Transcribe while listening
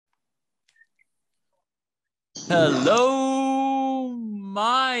Hello,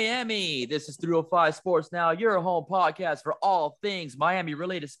 Miami. This is 305 Sports Now, your home podcast for all things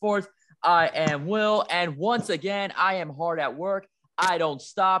Miami-related sports. I am Will, and once again, I am hard at work. I don't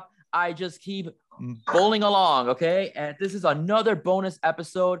stop. I just keep bowling along, okay? And this is another bonus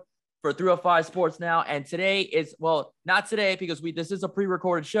episode for 305 Sports Now, and today is, well, not today because this is a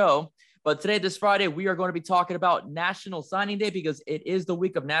pre-recorded show, but today, this Friday, we are going to be talking about National Signing Day because it is the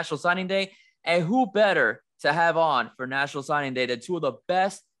week of National Signing Day, and who better to have on for National Signing Day than two of the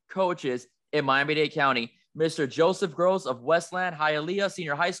best coaches in Miami-Dade County, Mr. Joseph Gross of Westland Hialeah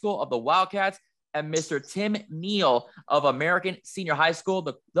Senior High School of the Wildcats and Mr. Tim Neal of American Senior High School,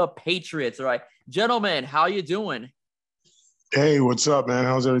 the Patriots. All right, gentlemen, how you doing? Hey, what's up, man?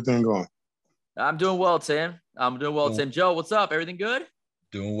 How's everything going? I'm doing well, Tim. I'm doing well, Tim. Joe, what's up? Everything good?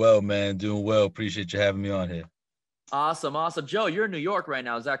 Doing well, man. Doing well. Appreciate you having me on here. Awesome. Joe, you're in New York right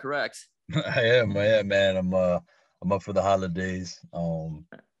now. Is that correct? I am, man. I'm up for the holidays. I'm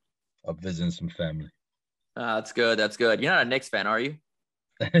visiting some family. That's good. You're not a Knicks fan, are you?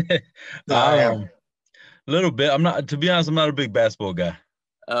 I am. A little bit. To be honest, I'm not a big basketball guy.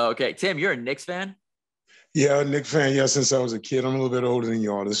 Okay. Tim, you're a Knicks fan? Yeah, Knicks fan. Yeah, since I was a kid. I'm a little bit older than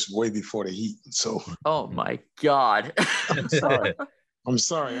y'all. This is way before the Heat. So. Oh my God. I'm sorry.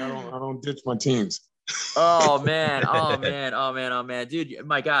 I don't ditch my teams. Oh man, dude.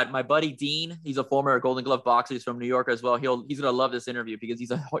 My God, my buddy Dean. He's a former Golden Glove boxer. He's from New York as well. He's gonna love this interview because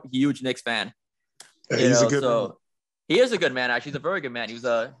he's a huge Knicks fan. He's a good man. He is a good man. Actually, he's a very good man. He was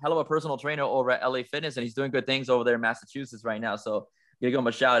a hell of a personal trainer over at LA Fitness, and he's doing good things over there in Massachusetts right now. So give him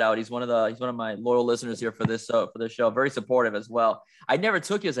a shout out. He's one of my loyal listeners here for this show. Very supportive as well. I never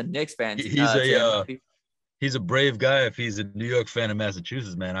took you as a Knicks fan. He's a brave guy. If he's a New York fan of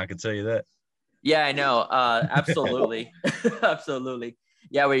Massachusetts, man, I can tell you that. Yeah, I know. Absolutely. Absolutely.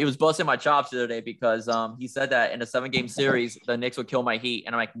 Yeah, he was busting my chops the other day because he said that in a 7-game series, the Knicks would kill my Heat.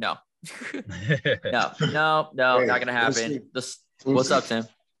 And I'm like, no. no, hey, not going to happen. What's up, Tim?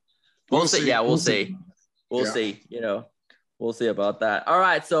 We'll see. Yeah, we'll see. We'll see. We'll see about that. All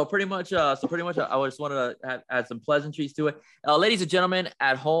right. So pretty much, I just wanted to add some pleasantries to it. Ladies and gentlemen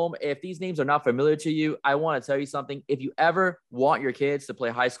at home, if these names are not familiar to you, I want to tell you something. If you ever want your kids to play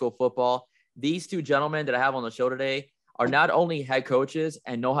high school football, these two gentlemen that I have on the show today are not only head coaches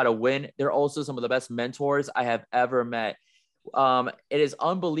and know how to win, they're also some of the best mentors I have ever met. It is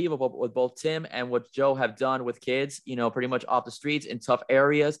unbelievable what both Tim and what Joe have done with kids, pretty much off the streets in tough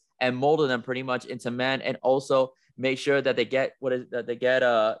areas and molded them pretty much into men, and also make sure that they get what is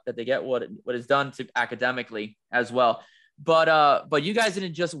done to academically as well. But you guys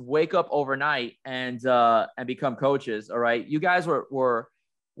didn't just wake up overnight and become coaches. All right. You guys were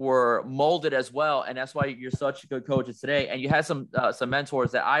molded as well. And that's why you're such good coaches today. And you had some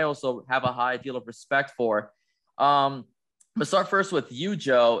mentors that I also have a high deal of respect for. Let's start first with you,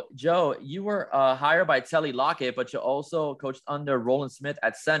 Joe. Joe, you were hired by Telly Lockett, but you also coached under Roland Smith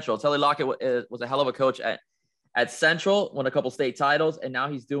at Central. Telly Lockett was a hell of a coach at Central, won a couple state titles, and now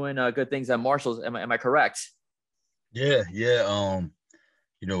he's doing good things at Marshall's. Am I correct? Yeah.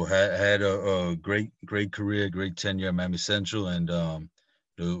 Had a great career, great tenure at Miami Central, and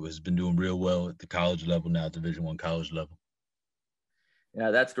has been doing real well at the college level now, Division I college level. Yeah,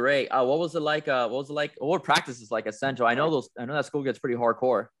 that's great. What was it like? What were practices like at Central? I know that school gets pretty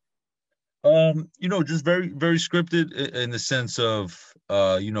hardcore. Just very, very scripted in the sense of,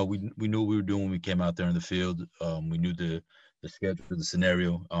 we knew what we were doing when we came out there in the field. We knew the schedule, the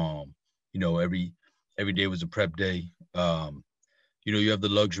scenario. Every day was a prep day. You have the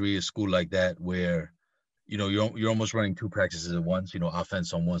luxury of a school like that where, you're almost running two practices at once,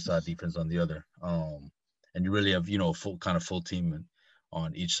 offense on one side, defense on the other. And you really have, a full team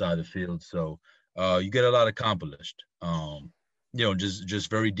on each side of the field. So you get a lot accomplished. Just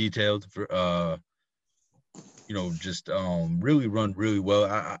very detailed for, really run really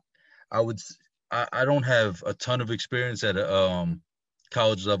well. I don't have a ton of experience at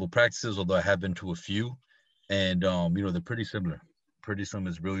college level practices, although I have been to a few, and they're pretty similar.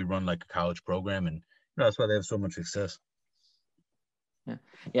 It's really run like a college program, and that's why they have so much success.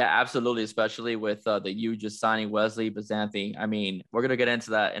 Yeah, absolutely. Especially with the U just signing Wesley Bazanthi. I mean, we're gonna get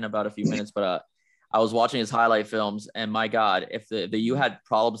into that in about a few minutes, but I was watching his highlight films, and my God, if the U had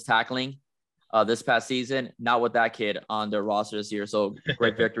problems tackling this past season, not with that kid on their roster this year. So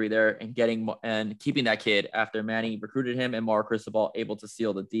great victory there and keeping that kid after Manny recruited him and Mark Cristobal able to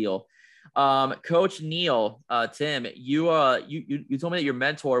seal the deal. Coach Neal, Tim, you told me that your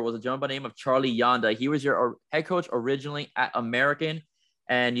mentor was a gentleman by the name of Charlie Yonda. He was your head coach originally at American,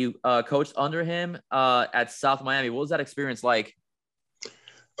 and you coached under him at South Miami. What was that experience like?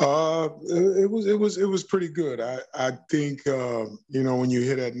 It was pretty good. I think when you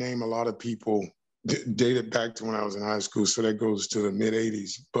hear that name, a lot of people dated back to when I was in high school, so that goes to the mid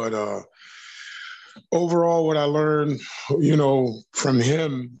 '80s. But overall, what I learned, from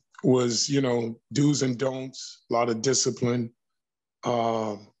him was do's and don'ts, a lot of discipline,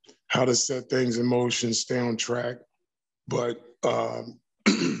 how to set things in motion, stay on track. But a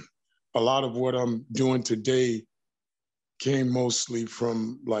lot of what I'm doing today came mostly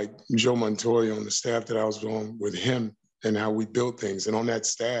from like Joe Montoya on the staff that I was on with him and how we built things. And on that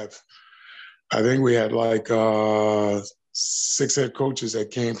staff, I think we had like 6 head coaches that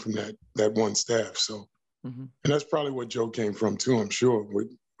came from that one staff. So, and that's probably what Joe came from too, I'm sure, with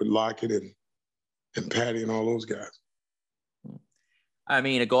Lockett and Patty and all those guys. I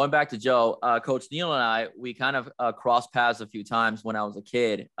mean, going back to Joe, Coach Neal and I, we kind of crossed paths a few times when I was a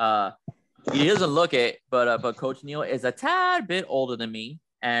kid. He doesn't look it, but Coach Neal is a tad bit older than me.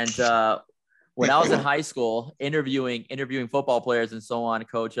 And when I was in high school, interviewing football players and so on,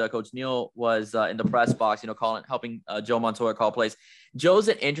 Coach Neal was in the press box, helping Joe Montoya call plays. Joe's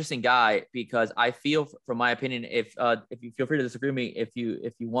an interesting guy because I feel, from my opinion, if you feel free to disagree with me, if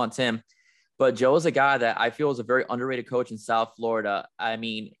you want, Tim, but Joe is a guy that I feel is a very underrated coach in South Florida. I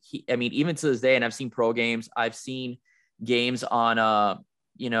mean, even to this day, and I've seen pro games, I've seen games on at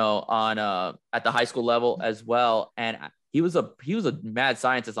the high school level as well, and he was a mad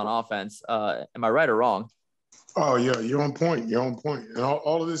scientist on offense. Am I right or wrong? Oh yeah, you're on point. And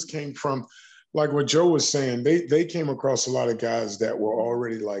all of this came from, like what Joe was saying. They came across a lot of guys that were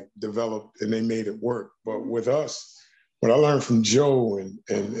already like developed and they made it work. But with us, what I learned from Joe, and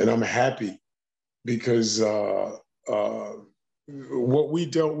I'm happy because what we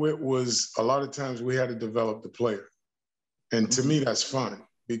dealt with was a lot of times we had to develop the player. And to me, that's fun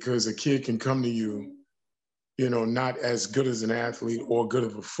because a kid can come to you, not as good as an athlete or good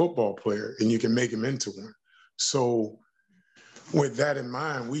of a football player, and you can make him into one. So with that in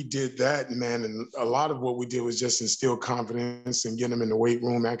mind, we did that, man. And a lot of what we did was just instill confidence and get them in the weight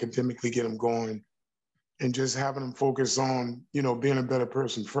room, academically get them going, and just having them focus on, being a better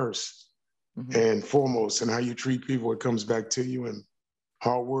person first and foremost, and how you treat people. It comes back to you, and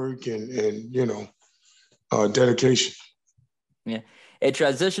hard work and dedication. Yeah, it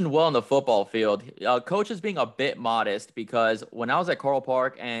transitioned well in the football field. Coach is being a bit modest because when I was at Coral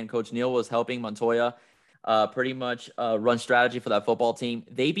Park and Coach Neal was helping Montoya pretty much run strategy for that football team,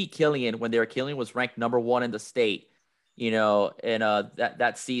 they beat Killian when Killian was ranked #1 in the state, in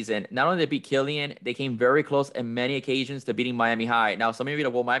that season. Not only did they beat Killian, they came very close in many occasions to beating Miami High. Now, some of you know,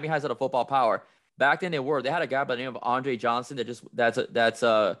 well, Miami High's at a football power. Back then, they had a guy by the name of Andre Johnson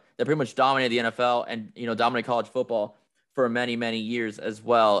that pretty much dominated the NFL and dominated college football for many, many years as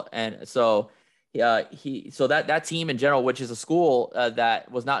well. And so that team in general, which is a school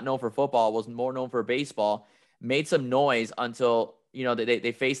that was not known for football, was more known for baseball, made some noise until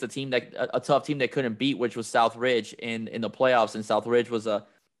they faced a tough team they couldn't beat, which was Southridge in the playoffs. And Southridge was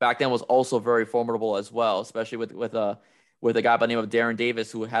back then was also very formidable as well, especially with a guy by the name of Darren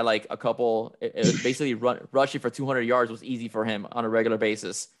Davis, who had like a couple basically rushing for 200 yards was easy for him on a regular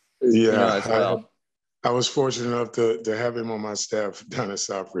basis. Yeah, as well. I was fortunate enough to have him on my staff down at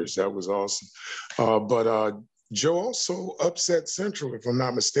Southridge. That was awesome. But Joe also upset Central, if I'm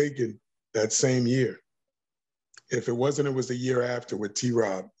not mistaken, that same year. If it wasn't, it was the year after with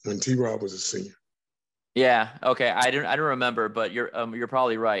T-Rob, when T-Rob was a senior. Yeah. Okay. I don't remember, but you're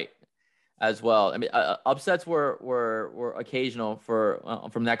probably right as well. I mean, upsets were occasional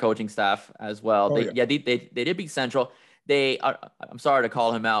from that coaching staff as well. They did beat Central. I'm sorry to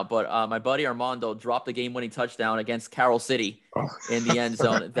call him out, but my buddy Armando dropped the game-winning touchdown against Carroll City in the end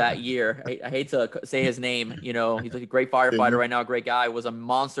zone that year. I hate to say his name. He's a great firefighter right now, great guy. Was a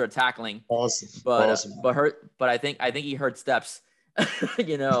monster at tackling. Awesome. But I think he heard steps,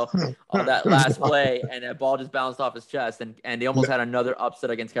 on that last play, and that ball just bounced off his chest, and they almost had another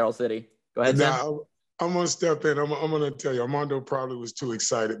upset against Carroll City. Go ahead, Tim. I'm going to step in. I'm going to tell you, Armando probably was too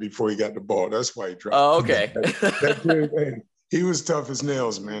excited before he got the ball. That's why he dropped. Oh, okay. that kid, he was tough as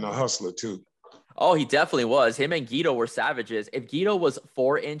nails, man, a hustler too. Oh, he definitely was. Him and Guido were savages. If Guido was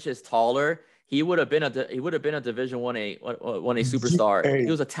 4 inches taller, he would have been a Division 1A superstar. Hey,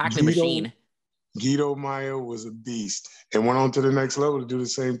 he was a tackling machine. Guido Maya was a beast and went on to the next level to do the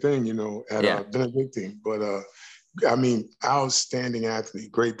same thing, at Benedictine. But, outstanding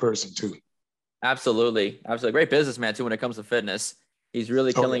athlete, great person too. Absolutely. Great businessman too when it comes to fitness. He's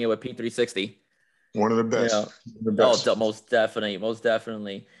really killing it with P360. One of the best. Oh, most definitely.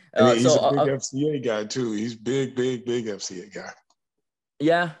 And he's a big FCA guy too. He's big FCA guy.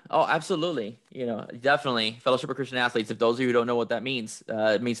 Yeah. Oh, absolutely. You know, definitely. Fellowship of Christian Athletes. If those of you who don't know what that means,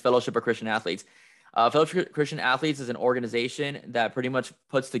 it means Fellowship of Christian Athletes. Fellowship of Christian Athletes is an organization that pretty much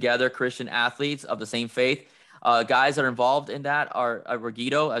puts together Christian athletes of the same faith. Guys that are involved in that are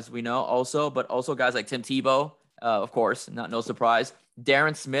Regito, as we know, also, but also guys like Tim Tebow, of course, no surprise.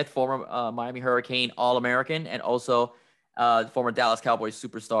 Darren Smith, former Miami Hurricane All-American, and also former Dallas Cowboys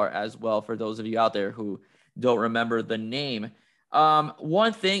superstar as well, for those of you out there who don't remember the name.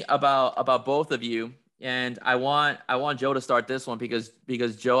 One thing about both of you, and I want Joe to start this one because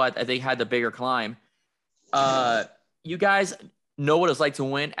Joe I think had the bigger climb. Uh, you guys know what it's like to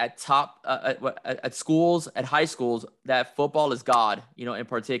win at top at schools, at high schools, that football is God. You know, in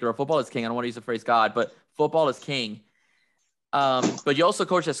particular, football is king. I don't want to use the phrase God, but football is king. But you also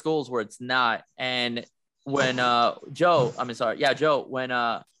coach at schools where it's not. And when Joe, I mean, sorry, yeah, Joe,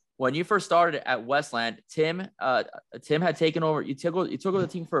 when you first started at Westland, Tim had taken over. You took over the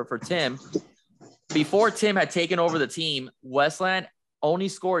team for Tim. Before Tim had taken over the team, Westland only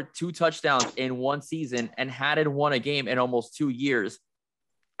scored 2 touchdowns in one season and hadn't won a game in almost 2 years.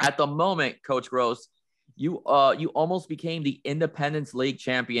 At the moment, Coach Gross, you almost became the Independence League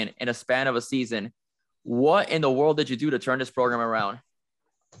champion in a span of a season. What in the world did you do to turn this program around?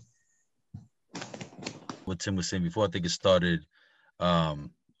 What Tim was saying before, I think it started,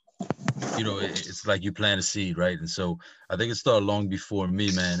 it's like you plant a seed, right? And so I think it started long before me,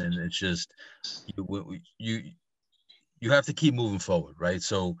 man. And it's just you have to keep moving forward, right?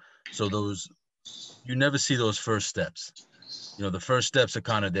 So those, you never see those first steps. You know, the first steps are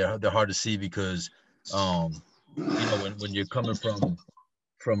kind of, they're hard to see because when you're coming from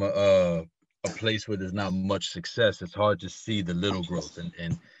a place where there's not much success, it's hard to see the little growth,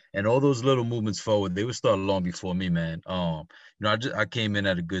 and all those little movements forward, they would start long before me, man. I came in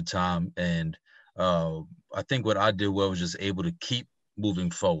at a good time, and I think what I did well was just able to keep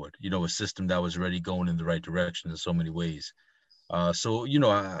moving forward. You know, a system that was already going in the right direction in so many ways. I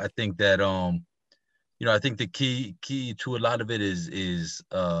think that I think the key to a lot of it is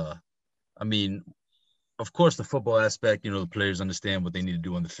I mean, of course, the football aspect, the players understand what they need to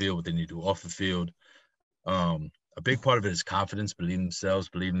do on the field, what they need to do off the field. A big part of it is confidence, believing themselves,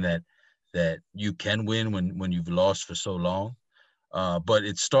 believing that you can win when you've lost for so long. But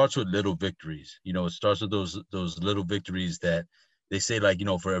it starts with little victories. It starts with those little victories that they say, like,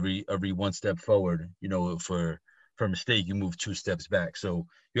 for every one step forward, for a mistake, you move 2 steps back. So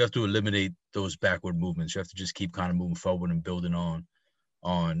you have to eliminate those backward movements. You have to just keep kind of moving forward and building on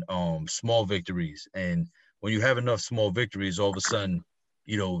small victories. And when you have enough small victories, all of a sudden,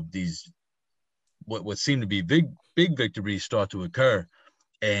 these what seem to be big victories start to occur,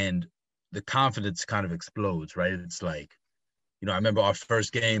 and the confidence kind of explodes, right? It's like, I remember our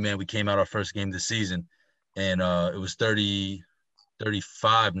first game, man. We came out our first game this season, and it was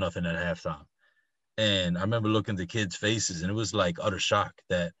 35 nothing at halftime. And I remember looking at the kids' faces, and it was like utter shock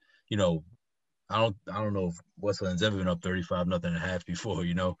that, I don't know if Westland's ever been up 35 nothing at half before,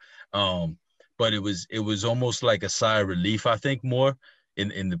 but it was almost like a sigh of relief, I think, more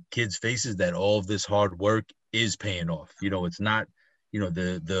in the kids' faces, that all of this hard work is paying off. It's not,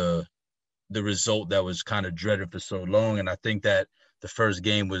 the result that was kind of dreaded for so long. And I think that the first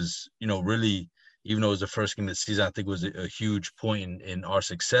game was, really, even though it was the first game of the season, I think it was a huge point in our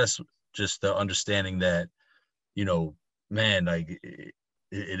success. Just the understanding that, man, like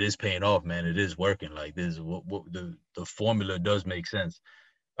it is paying off, man. It is working. Like, this, what the formula does make sense.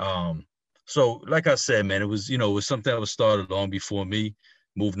 So like I said, man, it was something that was started long before me,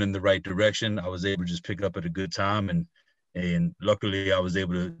 moving in the right direction. I was able to just pick up at a good time, and luckily I was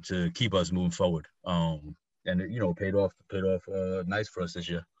able to keep us moving forward. And it paid off nice for us this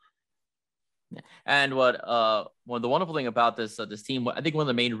year. And the wonderful thing about this team, I think one of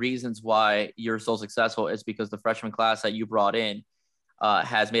the main reasons why you're so successful is because the freshman class that you brought in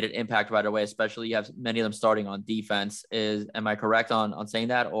has made an impact right away. Especially, you have many of them starting on defense. Am I correct on saying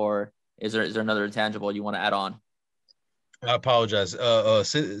that, or is there another intangible you want to add on? I apologize.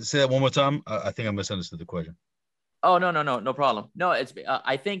 Say that one more time. I think I misunderstood the question. Oh, no problem. No, it's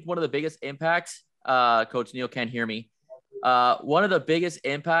I think one of the biggest impacts, Coach Neal can't hear me. One of the biggest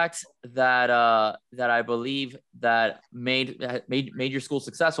impacts that I believe that made your school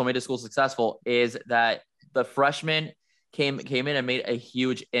successful, made the school successful, is that the freshmen came in and made a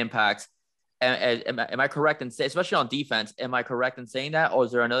huge impact. Am I correct in saying, especially on defense, am I correct in saying that, or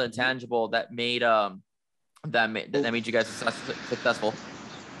is there another intangible that made you guys successful?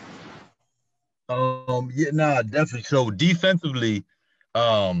 Definitely. So defensively,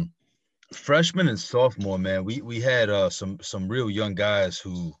 freshman and sophomore, man, we had some real young guys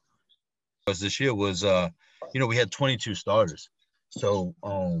who, this year was we had 22 starters. So,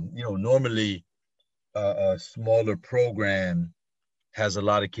 normally a smaller program has a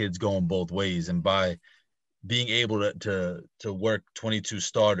lot of kids going both ways, and by being able to work 22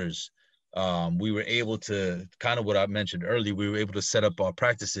 starters, we were able to kind of what I mentioned earlier. We were able to set up our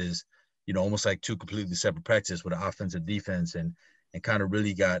practices, almost like two completely separate practices with offense and defense, and kind of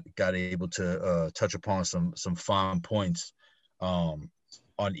really got able to touch upon some fine points on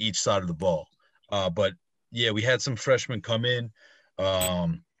each side of the ball. But yeah, we had some freshmen come in.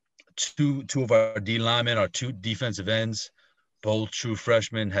 Two of our D linemen, our two defensive ends, both true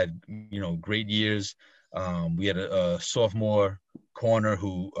freshmen, had great years. We had a sophomore corner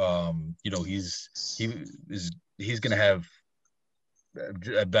who he's gonna have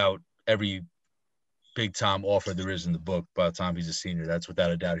about every big time offer there is in the book by the time he's a senior. That's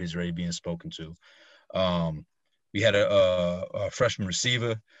without a doubt. He's already being spoken to. We had a freshman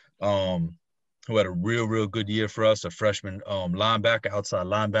receiver who had a real good year for us. A freshman linebacker, outside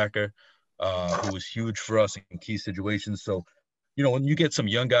linebacker, who was huge for us in key situations. So, when you get some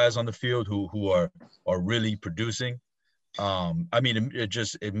young guys on the field who are really producing,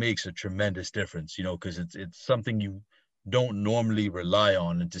 it makes a tremendous difference, because it's something you don't normally rely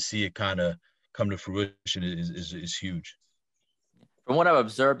on, and to see it kind of come to fruition is huge. From what I've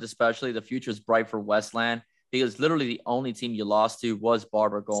observed, especially, the future is bright for Westland, because literally the only team you lost to was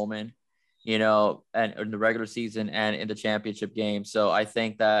Barbara Goldman, and in the regular season and in the championship game. So I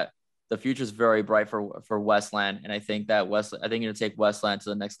think that the future is very bright for Westland, and I think that you're going to take Westland to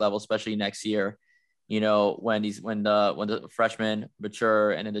the next level, especially next year. When the freshmen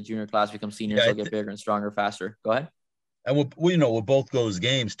mature and then the junior class becomes seniors, they'll get bigger and stronger faster. Go ahead. And with both those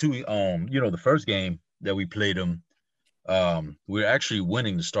games too, the first game that we played them, we were actually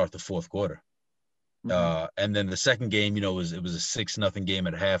winning to start the fourth quarter. Mm-hmm. And then the second game, it was a 6-0 game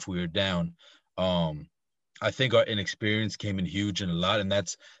at half. We were down. I think our inexperience came in huge and a lot, and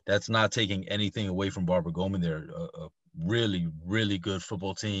that's not taking anything away from Barbara Goldman. They're a really, really good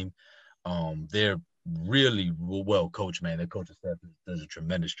football team. They're really well coached, man. Their coaching staff does a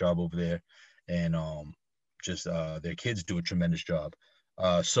tremendous job over there, and their kids do a tremendous job.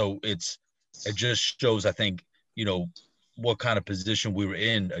 So it just shows, I think, what kind of position we were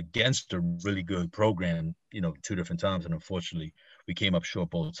in against a really good program, two different times. And unfortunately, we came up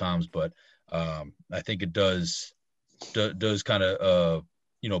short both times. But I think it does kind of,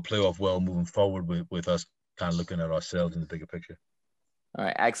 play off well moving forward with us kind of looking at ourselves in the bigger picture. All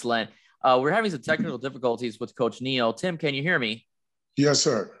right, excellent. We're having some technical difficulties with Coach Neal. Tim, can you hear me? Yes,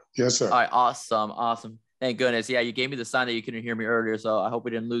 sir. Yes, sir. All right, awesome. Thank goodness. Yeah, you gave me the sign that you couldn't hear me earlier, so I hope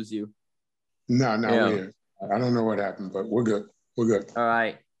we didn't lose you. No, weird. I don't know what happened, but we're good. All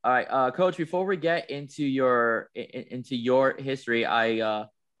right. Coach, before we get into your history, I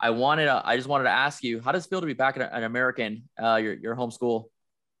just wanted to ask you, how does it feel to be back at an American, your home school?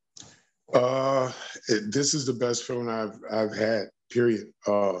 This is the best feeling I've had, period.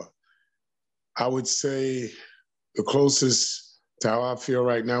 I would say the closest to how I feel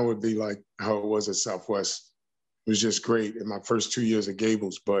right now would be like how it was at Southwest. It was just great in my first 2 years at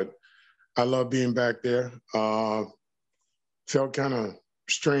Gables, but I love being back there. Felt kind of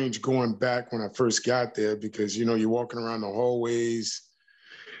strange going back when I first got there because, you're walking around the hallways.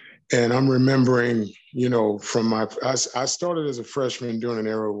 And I'm remembering, I started as a freshman during an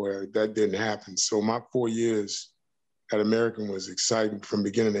era where that didn't happen. So my 4 years at American was exciting from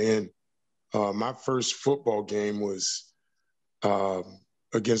beginning to end. My first football game was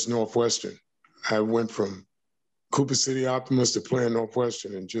against Northwestern. I went from Cooper City Optimist to playing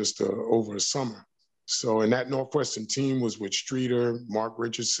Northwestern in just over a summer. So, and that Northwestern team was with Streeter, Mark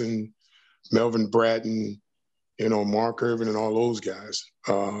Richardson, Melvin Bratton, Mark Irvin and all those guys.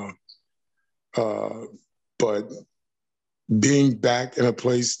 But being back in a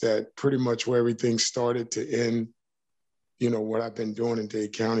place that pretty much where everything started to end, what I've been doing in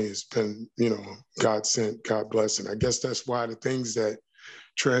Dade County has been, God sent, God blessing. I guess that's why the things that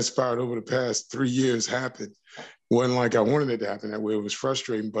transpired over the past 3 years happened. Wasn't like I wanted it to happen that way. It was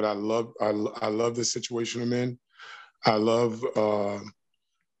frustrating, but I love the situation I'm in. I love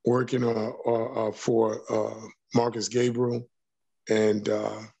working for Marcus Gabriel and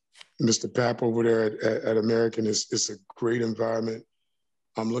Mr. Papp over there at American. It's a great environment.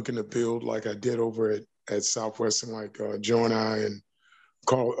 I'm looking to build like I did over at Southwestern, like Joe and I and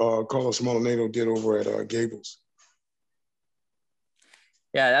Carlos Maldonado did over at Gables.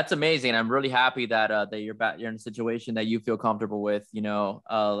 Yeah, that's amazing. I'm really happy that you're in a situation that you feel comfortable with.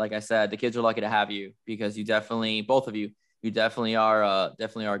 Like I said, the kids are lucky to have you because both of you are a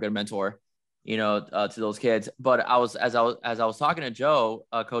good mentor, to those kids. But as I was talking to Joe,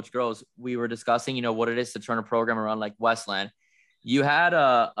 Coach Gross, we were discussing, what it is to turn a program around like Westland. You had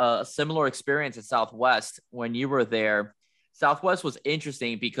a similar experience at Southwest when you were there. Southwest was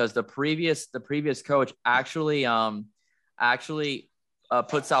interesting because the previous coach actually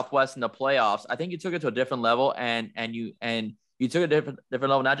put Southwest in the playoffs. I think you took it to a different level, and you took it different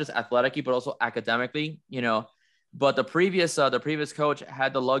level, not just athletically but also academically. But the previous coach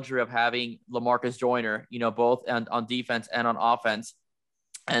had the luxury of having LaMarcus Joyner, both on defense and on offense.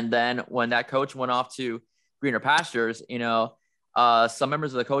 And then when that coach went off to greener pastures, some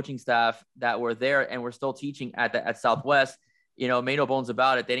members of the coaching staff that were there and were still teaching at Southwest, made no bones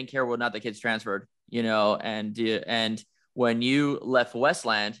about it. They didn't care whether or not the kids transferred, and when you left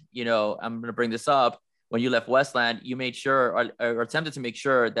Westland, I'm going to bring this up. When you left Westland, you made sure or attempted to make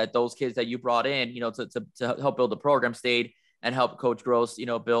sure that those kids that you brought in, to help build the program stayed and help Coach Gross,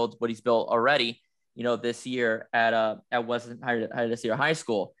 build what he's built already, this year at Westland High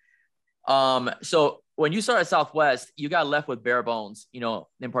School. So when you started at Southwest, you got left with bare bones,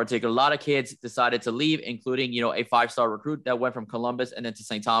 in particular. A lot of kids decided to leave, including, a 5-star recruit that went from Columbus and then to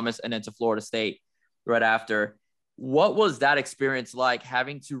St. Thomas and then to Florida State right after. What was that experience like,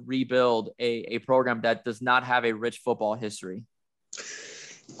 having to rebuild a program that does not have a rich football history?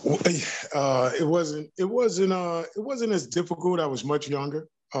 It wasn't as difficult. I was much younger,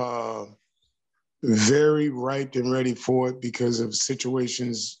 very ripe and ready for it because of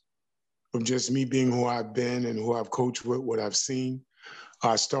situations of just me being who I've been and who I've coached with, what I've seen.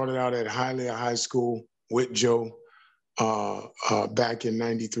 I started out at Hialeah High School with Joe back in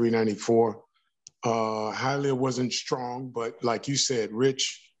 93, 94. Hialeah wasn't strong, but like you said,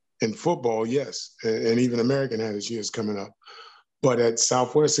 rich in football, yes, and even American had its years coming up. But at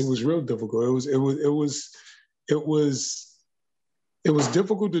Southwest, it was real difficult. It was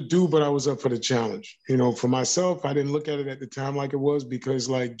difficult to do, but I was up for the challenge. For myself, I didn't look at it at the time like it was because,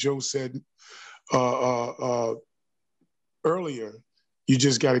 like Joe said earlier, you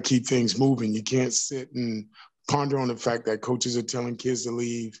just got to keep things moving. You can't sit and ponder on the fact that coaches are telling kids to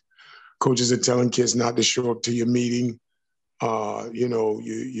leave. Coaches are telling kids not to show up to your meeting. You're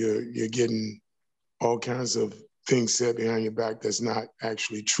getting all kinds of things said behind your back that's not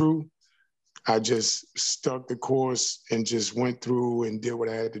actually true. I just stuck the course and just went through and did what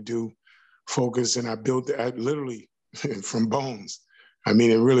I had to do, focus, and I built it literally from bones. I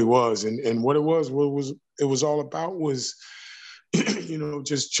mean, it really was. And what it was all about was,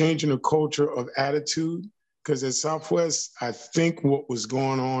 just changing the culture of attitude. Because at Southwest, I think what was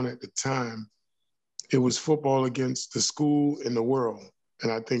going on at the time, it was football against the school and the world.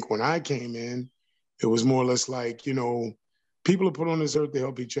 And I think when I came in, it was more or less like, people are put on this earth to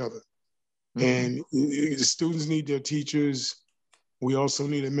help each other. Mm-hmm. And students need their teachers. We also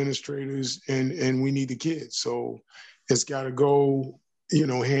need administrators, and we need the kids. So it's got to go,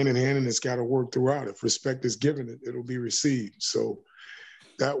 hand in hand, and it's got to work throughout. If respect is given, it'll be received. So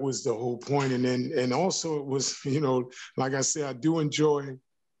that was the whole point. And also it was, like I said, I do enjoy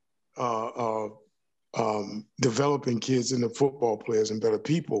developing kids into football players and better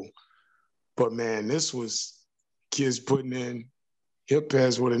people. But man, this was kids putting in hip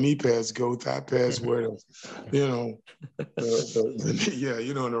pads where the knee pads go, thigh pads where in the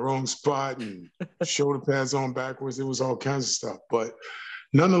wrong spot, and shoulder pads on backwards. It was all kinds of stuff. But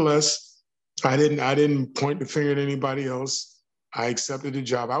nonetheless, I didn't point the finger at anybody else. I accepted the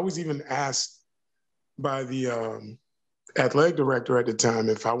job. I was even asked by the athletic director at the time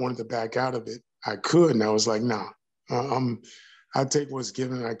if I wanted to back out of it. I could, and I was like, nah. I take what's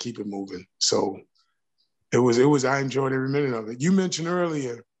given and I keep it moving. So it was. I enjoyed every minute of it. You mentioned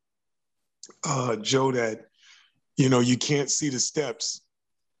earlier, Joe, that you can't see the steps.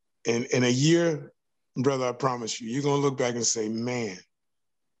 In a year, brother, I promise you, you're gonna look back and say, man,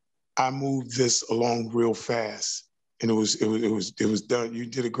 I moved this along real fast. And it was done. You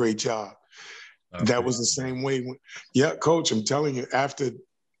did a great job. Okay. That was the same way. Yeah, Coach, I'm telling you, after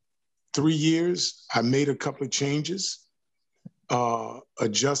 3 years, I made a couple of changes,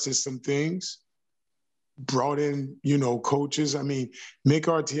 adjusted some things, brought in, coaches. I mean, Mick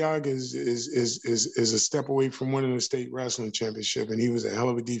Arteaga is a step away from winning the state wrestling championship, and he was a hell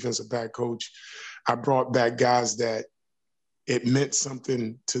of a defensive back coach. I brought back guys that it meant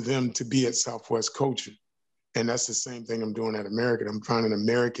something to them to be at Southwest coaching. And that's the same thing I'm doing at American. I'm finding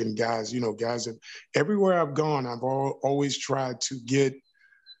American guys, guys that everywhere I've gone, I've always tried to get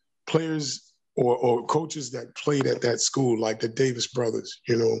players or coaches that played at that school, like the Davis brothers,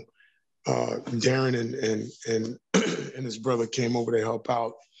 Darren and his brother came over to help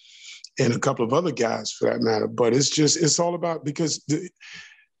out, and a couple of other guys for that matter. But it's all about, because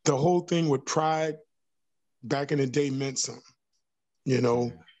the whole thing with pride back in the day meant something,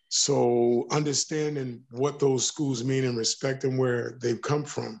 So understanding what those schools mean and respecting where they've come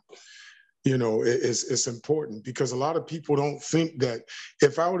from, it's important, because a lot of people don't think that.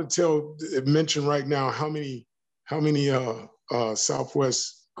 If I were to mention right now how many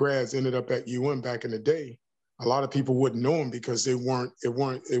Southwest grads ended up at UM back in the day, a lot of people wouldn't know them because it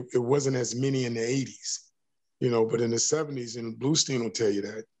wasn't as many in the 80s, but in the 70s, and Bluestein will tell you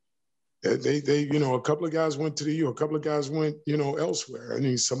that they a couple of guys went to the U, a couple of guys went, elsewhere. I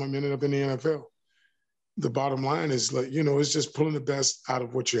mean, some of them ended up in the NFL. The bottom line is, like, it's just pulling the best out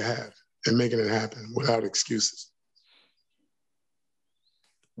of what you have and making it happen without excuses.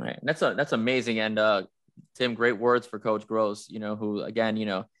 Right. That's amazing. And Tim, great words for Coach Gross, who, again,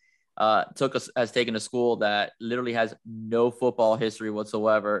 has taken a school that literally has no football history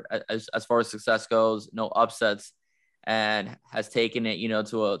whatsoever as far as success goes, no upsets, and has taken it,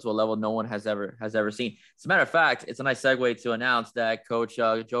 to a level no one has ever seen. As a matter of fact, it's a nice segue to announce that Coach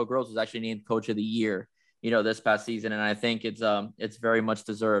Joe Gross was actually named Coach of the Year, this past season, and I think it's very much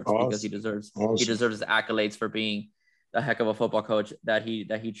deserved. Awesome. Because he deserves his accolades for being the heck of a football coach that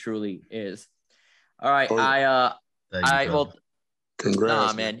he truly is. All right,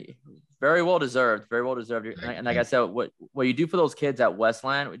 congrats, man. Very well deserved. Very well deserved. And like I said, what you do for those kids at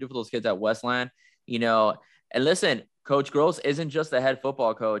Westland, and listen, Coach Gross isn't just the head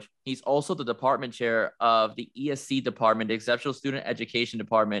football coach. He's also the department chair of the ESC department, the Exceptional Student Education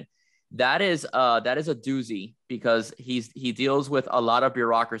Department. That is a doozy, because he deals with a lot of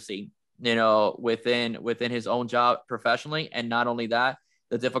bureaucracy, within his own job professionally. And not only that,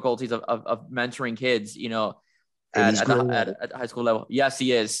 the difficulties of mentoring kids, at high school level. Yes,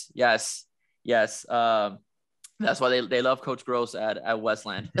 he is. Yes. That's why they love Coach Gross at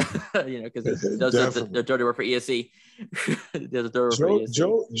Westland, because he does the dirty work for ESC.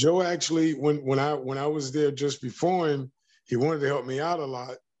 Joe actually, when I was there just before him, he wanted to help me out a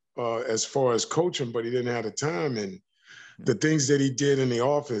lot as far as coaching, but he didn't have the time. And the things that he did in the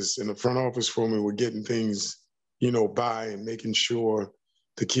office, in the front office for me, were getting things, by, and making sure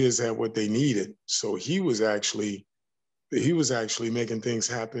the kids had what they needed. So he was actually making things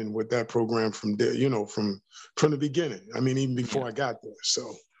happen with that program from there, from the beginning. I mean, even before I got there.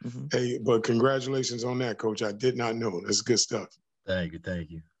 So, hey, but congratulations on that, Coach. I did not know. That's good stuff. Thank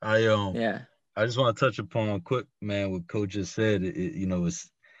you. I just want to touch upon quick, man, what Coach just said.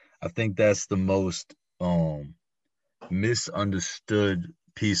 I think that's the most misunderstood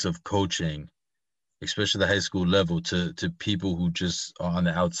piece of coaching, especially the high school level, to people who just are on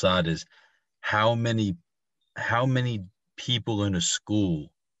the outside, is how many people in a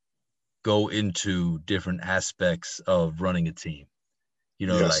school go into different aspects of running a team.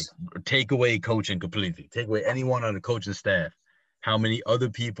 Like, take away coaching completely, take away anyone on the coaching staff. How many other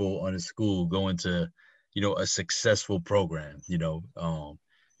people on a school go into, a successful program,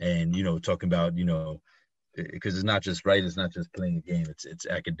 and, talking about, because it's not just playing a game. It's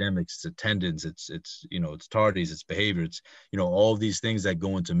academics, it's attendance, it's tardies, it's behavior, it's, all these things that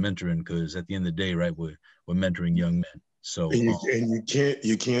go into mentoring, because at the end of the day, right, we're mentoring young men. So and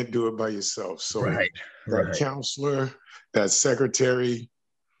you can't do it by yourself. So that counselor, that secretary,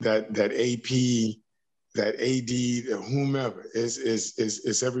 that AP, that AD, whomever,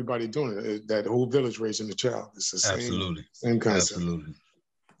 is everybody doing it. That whole village raising the child. It's the same concept. Absolutely.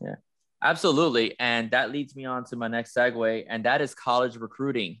 Yeah. Absolutely. And that leads me on to my next segue, and that is college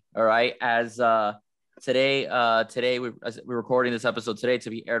recruiting. All right. As today we're recording this episode today to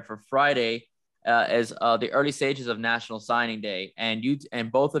be aired for Friday, is the early stages of National Signing Day.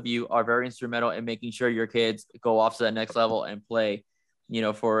 And both of you are very instrumental in making sure your kids go off to that next level and play,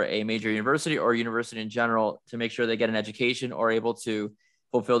 for a major university or university in general, to make sure they get an education or able to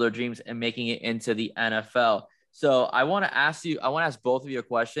fulfill their dreams and making it into the NFL. So I want to ask both of you a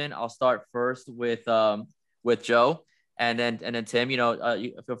question. I'll start first with Joe, and then Tim,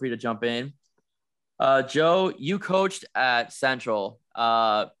 you feel free to jump in. Joe, you coached at Central.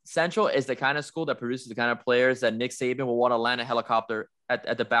 Central is the kind of school that produces the kind of players that Nick Saban will want to land a helicopter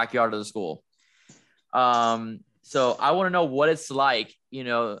at the backyard of the school. So I want to know what it's like,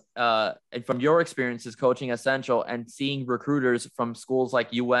 and from your experiences coaching at Central and seeing recruiters from schools like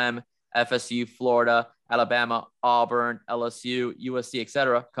UM, FSU, Florida, Alabama, Auburn, LSU, USC,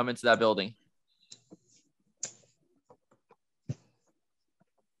 etc., come into that building.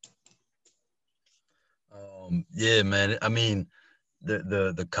 Yeah, man. I mean,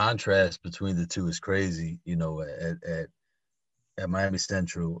 the contrast between the two is crazy. At Miami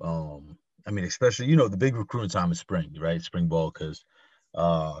Central. I mean, especially, the big recruiting time is spring, right? Spring ball, because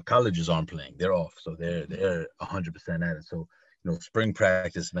colleges aren't playing; they're off, so they're 100% at it. So, spring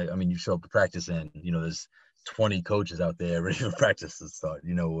practice. I mean, you show up to practice, and there's 20 coaches out there ready for practice to start.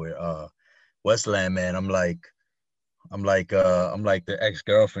 You know, where Westland, man, I'm like the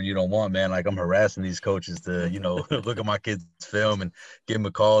ex-girlfriend you don't want, man. Like I'm harassing these coaches to, you know, look at my kids' film and give them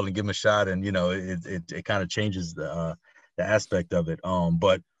a call and give them a shot, and you know, it kind of changes the aspect of it.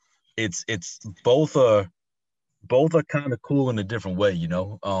 But it's both are kind of cool in a different way, you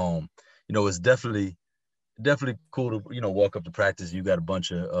know. It's definitely cool to, you know, walk up to practice. You got a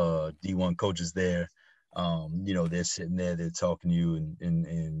bunch of D1 coaches there. You know, they're sitting there, they're talking to you,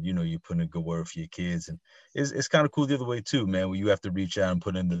 and you know, you're putting a good word for your kids. And it's kind of cool the other way too, man, where you have to reach out and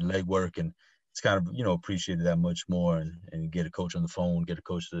put in the legwork, and it's kind of, you know, appreciated that much more, and get a coach on the phone, get a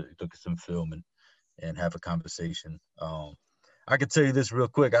coach to look at some film and have a conversation. I can tell you this real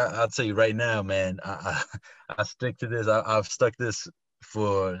quick. I'll tell you right now, man, I stick to this. I've stuck this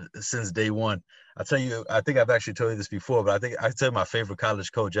since day one. I tell you, I think I've actually told you this before, but I tell you my favorite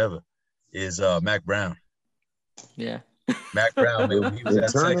college coach ever is Mac Brown. Yeah. Mac Brown, man, when he was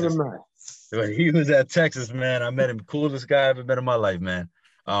at Texas. When he was at Texas, man, I met him. Coolest guy I ever met in my life, man.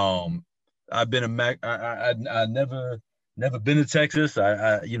 I've been a Mac. I never been to Texas.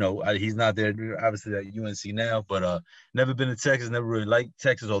 He's not there obviously at UNC now, but never been to Texas. Never really liked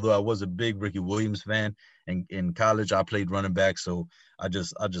Texas, although I was a big Ricky Williams fan. And in college, I played running back, so I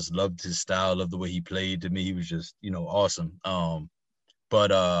just loved his style, loved the way he played. To me, he was just, you know, awesome.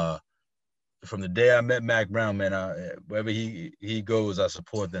 But from the day I met Mac Brown, man, wherever he goes, I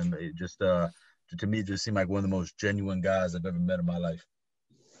support them. It just to me, it just seemed like one of the most genuine guys I've ever met in my life.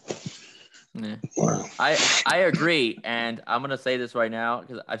 Yeah. Wow. I agree, and I'm gonna say this right now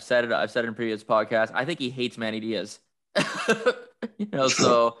because I've said it in previous podcasts. I think he hates Manny Diaz. You know,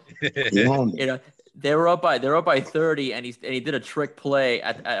 so you know, they were up by 30, and he did a trick play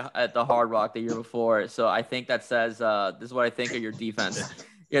at the Hard Rock the year before. So I think that says this is what I think of your defense.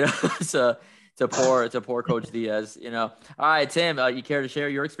 You know, so to poor Coach Diaz. You know, all right, Tim, you care to share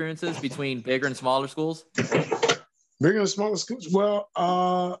your experiences between bigger and smaller schools? Bigger and smaller schools. Well,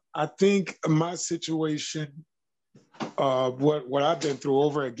 I think my situation, what I've been through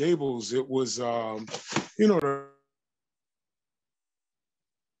over at Gables, it was, you know,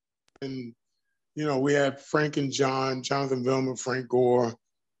 and you know, we had Frank and Jonathan Vilma, Frank Gore,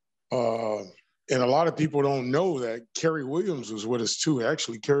 and a lot of people don't know that Kerry Williams was with us too.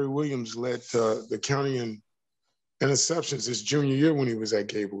 Actually, Kerry Williams led the county in interceptions his junior year when he was at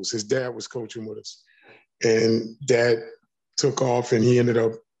Gables. His dad was coaching with us. And Dad took off, and he ended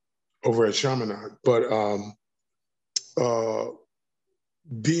up over at Chaminade. But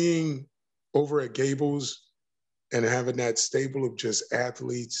being over at Gables and having that stable of just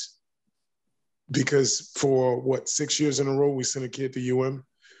athletes, because for 6 years in a row, we sent a kid to UM.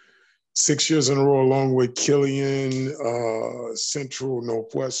 6 years in a row, along with Killian, Central,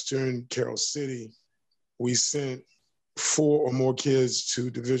 Northwestern, Carroll City, we sent 4 or more kids to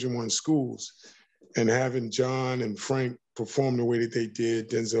Division I schools. And having John and Frank perform the way that they did,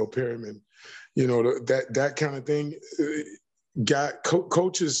 Denzel Perryman, you know, that kind of thing,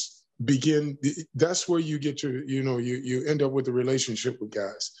 coaches begin, that's where you get your, you know, you end up with a relationship with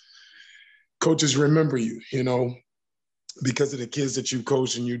guys. Coaches remember you, you know, because of the kids that you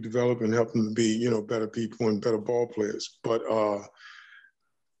coach and you develop and help them to be, you know, better people and better ball players. But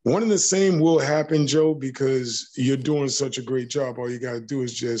one and the same will happen, Joe, because you're doing such a great job. All you got to do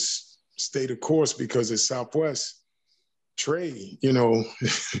is just stay the course, because at Southwest, Trey, you know,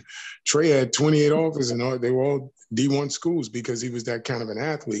 Trey had 28 offers, and they were all D1 schools because he was that kind of an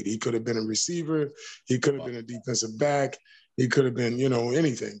athlete. He could have been a receiver. He could have been a defensive back. He could have been, you know,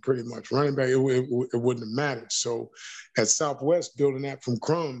 anything pretty much. Running back, it wouldn't have mattered. So at Southwest, building that from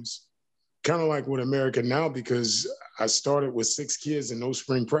crumbs, kind of like with America now, because I started with 6 kids and no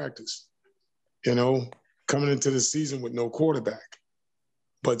spring practice, you know, coming into the season with no quarterback,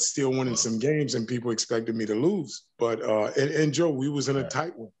 but still winning some games, and people expected me to lose. But and Joe, we was in a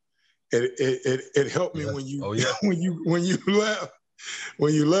tight one. It helped me when you when you left.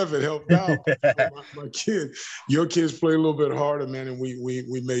 When you left, it helped out. my kid, your kids play a little bit harder, man, and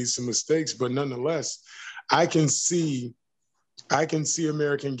we made some mistakes. But nonetheless, I can see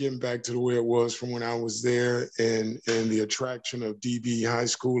American getting back to the way it was from when I was there, and the attraction of DB High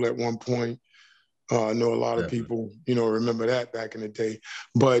School at one point. I know a lot of people, you know, remember that back in the day.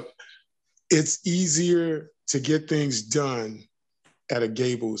 But it's easier to get things done at a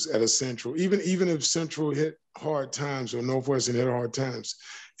Gables, at a Central. Even if Central hit hard times or Northwestern hit hard times,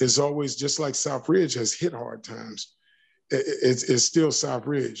 it's always, just like South Ridge has hit hard times, it's still South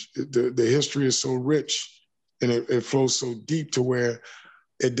Ridge. The history is so rich, and it flows so deep to where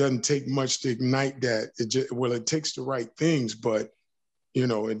it doesn't take much to ignite that. It takes the right things, but, you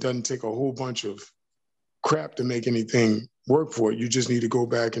know, it doesn't take a whole bunch of crap to make anything work for it. You just need to go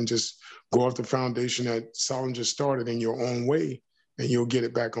back and just go off the foundation that Solinger started in your own way, and you'll get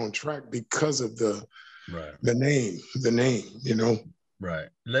it back on track because of the name, you know. Right.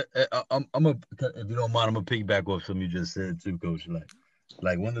 I'm a, if you don't mind, I'm gonna piggyback off something you just said too, Coach.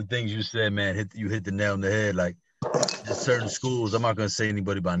 Like one of the things you said, man, you hit the nail on the head. Like there's certain schools, I'm not gonna say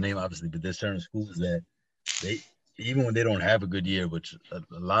anybody by name, obviously, but there's certain schools that they, even when they don't have a good year, which a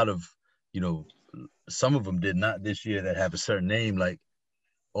lot of, you know, some of them did not this year that have a certain name, like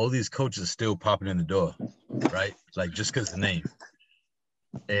all these coaches are still popping in the door, right? Like just because the name.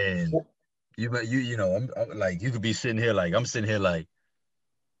 And you know, I'm like, you could be sitting here like I'm sitting here like,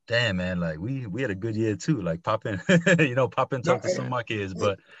 damn, man, like we had a good year too. Like pop in, you know, pop in, talk to some of my kids.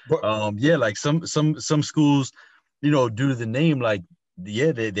 But yeah, like some schools, you know, due to the name, like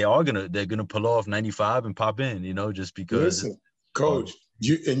yeah, they're gonna pull off 95 and pop in, you know, just because. Listen, Coach,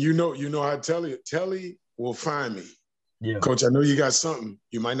 you know how Telly will find me. Yeah, Coach, I know you got something.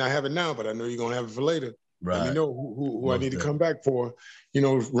 You might not have it now, but I know you're gonna have it for later. Right. Let me know who I need to come back for. You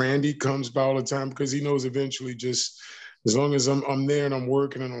know, Randy comes by all the time because he knows eventually, just as long as I'm there and I'm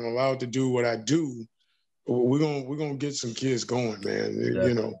working and I'm allowed to do what I do, we're gonna get some kids going, man. Definitely.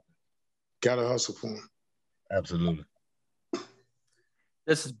 You know, gotta hustle for them. Absolutely.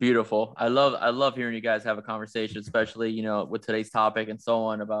 This is beautiful. I love hearing you guys have a conversation, especially, you know, with today's topic and so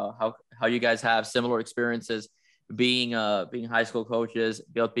on, about how you guys have similar experiences being high school coaches,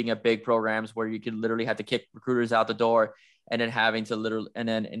 being at big programs where you can literally have to kick recruiters out the door, and then having to and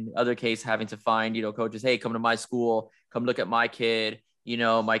then in other case having to find, you know, coaches, hey, come to my school, come look at my kid. You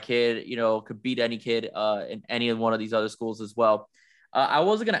know, my kid, you know, could beat any kid in any one of these other schools as well. I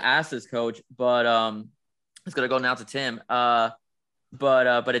wasn't gonna ask this, Coach, but it's gonna go now to Tim.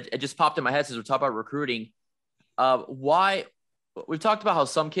 But it just popped in my head since we're talking about recruiting. Why? We've talked about how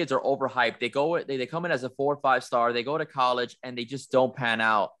some kids are overhyped. They come in as a 4 or 5 star. They go to college and they just don't pan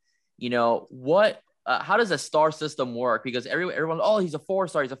out. You know what? How does a star system work? Because everyone, oh, he's a 4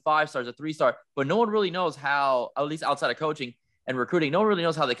 star, he's a 5 star, he's a 3 star, but no one really knows how. At least outside of coaching and recruiting, no one really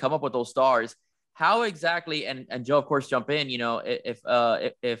knows how they come up with those stars. How exactly? And Joe, of course, jump in. You know, if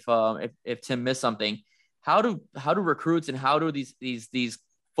Tim missed something, how do recruits and how do these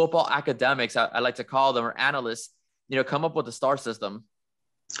football academics, I like to call them, or analysts, you know, come up with a star system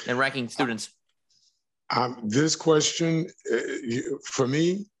and ranking students? This question for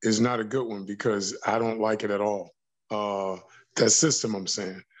me is not a good one because I don't like it at all. That system, I'm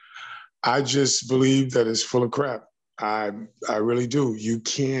saying, I just believe that it's full of crap. I really do. You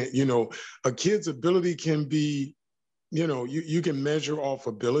can't, you know, a kid's ability can be, you know, you can measure off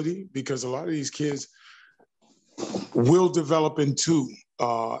ability because a lot of these kids will develop into.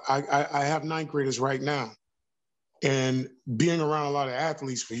 I have 9th graders right now. And being around a lot of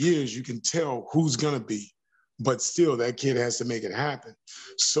athletes for years, you can tell who's going to be, but still that kid has to make it happen.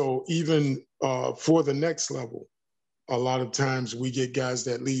 So even for the next level, a lot of times we get guys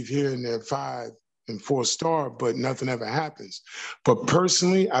that leave here and they're 5 and 4 star, but nothing ever happens. But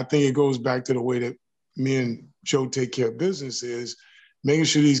personally, I think it goes back to the way that me and Joe take care of business is making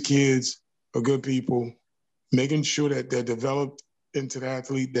sure these kids are good people, making sure that they're developed into the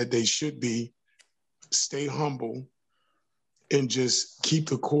athlete that they should be, stay humble, and just keep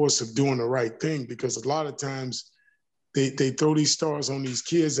the course of doing the right thing. Because a lot of times they throw these stars on these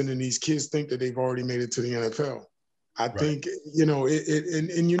kids and then these kids think that they've already made it to the NFL. I think, you know,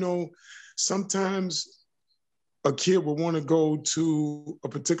 and you know, sometimes a kid will want to go to a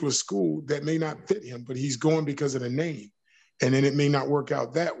particular school that may not fit him, but he's going because of the name. And then it may not work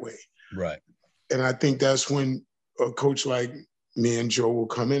out that way. Right. And I think that's when a coach like me and Joe will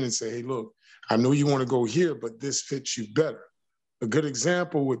come in and say, hey, look, I know you want to go here, but this fits you better. A good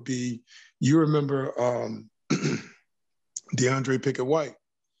example would be, you remember DeAndre Pickett-White.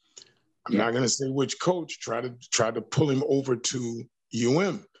 I'm not going to say which coach tried to pull him over to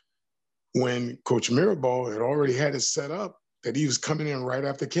UM when Coach Mirabal had already had it set up that he was coming in right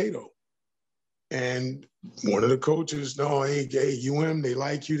after Cato. And one of the coaches, no, hey, UM, they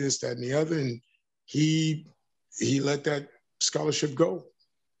like you, this, that, and the other. And he let that scholarship go.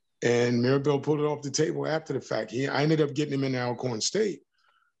 And Mirabel pulled it off the table after the fact. I ended up getting him into Alcorn State.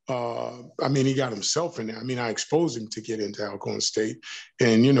 I mean, he got himself in there. I mean, I exposed him to get into Alcorn State.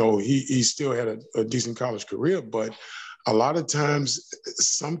 And, you know, he still had a decent college career. But a lot of times,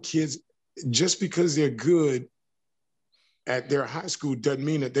 some kids, just because they're good at their high school doesn't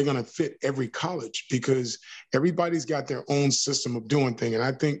mean that they're going to fit every college, because everybody's got their own system of doing things. And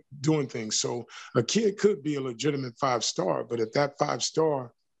I think doing things. So a kid could be a legitimate 5-star, but if that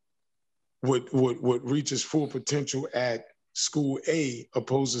 5-star would reach his full potential at school A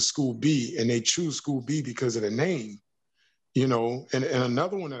opposed to school B, and they choose school B because of the name, you know. And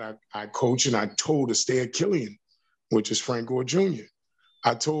another one that I coach and I told to stay at Killian, which is Frank Gore Jr.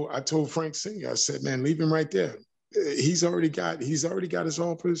 I told Frank Senior, I said, man, leave him right there. He's already got his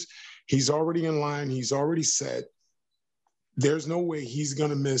offers. He's already in line. He's already set. There's no way he's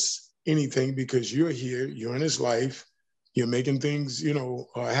gonna miss anything because you're here. You're in his life. You're making things, you know,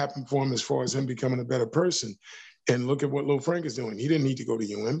 happen for him as far as him becoming a better person. And look at what Lil Frank is doing. He didn't need to go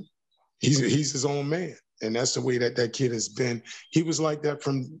to UM. He's his own man, and that's the way that kid has been. He was like that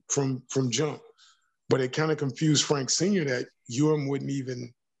from jump. But it kind of confused Frank Sr. that UM wouldn't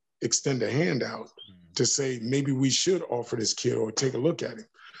even extend a hand out to say maybe we should offer this kid or take a look at him.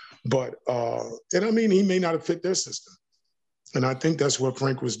 But and I mean, he may not have fit their system. And I think that's what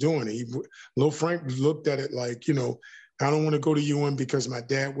Frank was doing. Lil Frank looked at it like, you know, I don't want to go to UM because my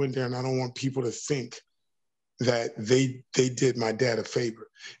dad went there, and I don't want people to think that they did my dad a favor.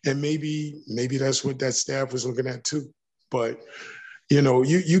 And maybe that's what that staff was looking at too. But you know,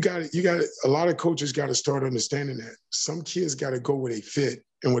 you got a lot of coaches got to start understanding that some kids got to go where they fit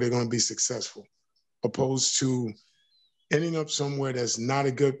and where they're going to be successful, opposed to ending up somewhere that's not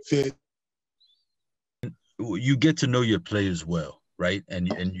a good fit. You get to know your players well, right?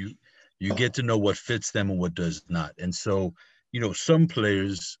 And you get to know what fits them and what does not. And so, you know, some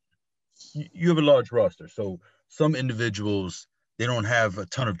players, you have a large roster, so some individuals, they don't have a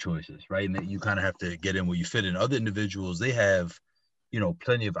ton of choices, right? And you kind of have to get in where you fit in. Other individuals, they have, you know,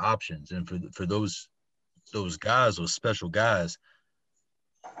 plenty of options. And for those guys, those special guys,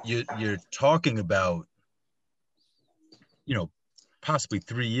 you're talking about, you know, possibly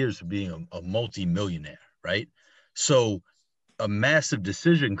 3 years of being a multi-millionaire, right? So a massive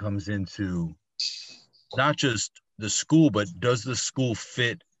decision comes into not just the school, but does the school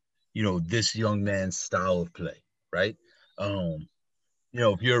fit, you know, this young man's style of play, right? You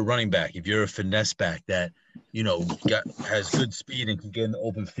know, if you're a running back, if you're a finesse back that, you know, has good speed and can get in the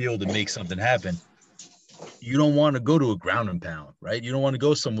open field and make something happen, you don't want to go to a ground and pound, right? You don't want to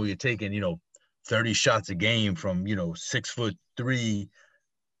go somewhere you're taking, you know, 30 shots a game from, you know, 6'3",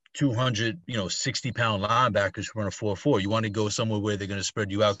 200, you know, 60-pound linebackers who run a 4.4. You want to go somewhere where they're going to spread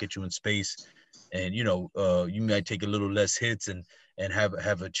you out, get you in space, and, you know, you might take a little less hits and have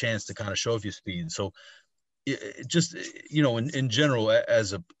a chance to kind of show off your speed. So it just, you know, in general,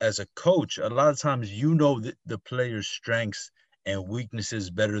 as a coach, a lot of times, you know, the player's strengths and weaknesses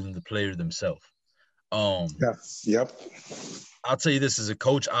better than the player themselves. Yeah. Yep. I'll tell you this, as a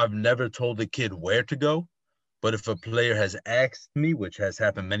coach, I've never told a kid where to go, but if a player has asked me, which has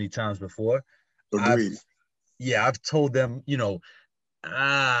happened many times before, Agreed. I've told them, you know,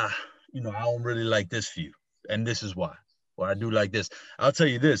 you know, I don't really like this view, and this is why. Or I do like this. I'll tell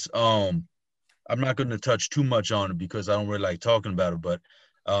you this. I'm not going to touch too much on it because I don't really like talking about it, but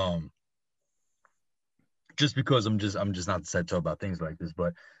just because I'm just not the type to talk about things like this.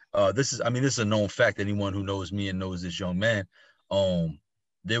 But this is a known fact. Anyone who knows me and knows this young man,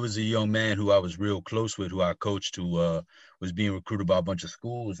 there was a young man who I was real close with, who I coached, who was being recruited by a bunch of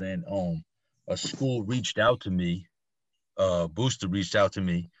schools, and a school reached out to me, Booster reached out to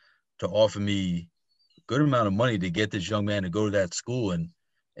me to offer me a good amount of money to get this young man to go to that school, and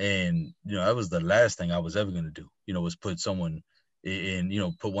you know, that was the last thing I was ever going to do, you know, was put someone in, you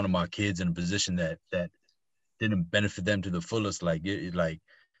know, put one of my kids in a position that didn't benefit them to the fullest. Like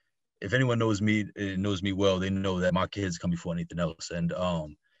if anyone knows me well, they know that my kids come before anything else. And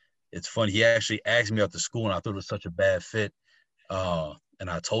it's funny, he actually asked me out to school, and I thought it was such a bad fit, and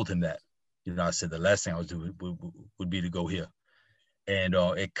I told him that, you know, I said the last thing I would do would be to go here. And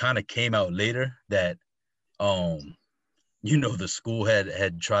it kind of came out later that you know, the school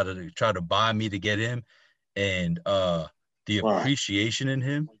had tried to buy me to get him, and the appreciation in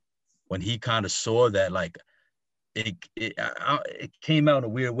him when he kind of saw that, like, it came out in a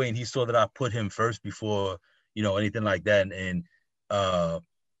weird way, and he saw that I put him first before, you know, anything like that, and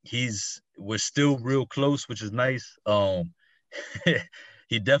we're still real close, which is nice.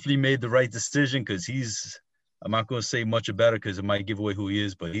 He definitely made the right decision, because I'm not going to say much about it because it might give away who he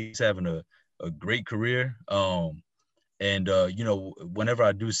is, but he's having a great career. And you know, whenever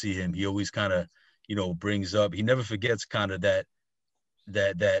I do see him, he always kind of, you know, brings up, he never forgets kind of that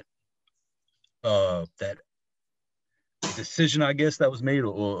decision, I guess, that was made,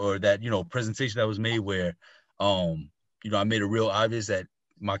 or that, you know, presentation that was made where, you know, I made it real obvious that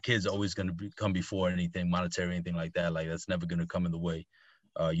my kid's always going to come before anything monetary, anything like that. Like, that's never going to come in the way.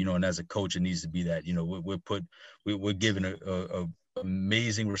 You know, and as a coach, it needs to be that, you know, we're given a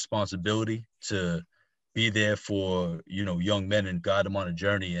amazing responsibility to be there for, you know, young men and guide them on a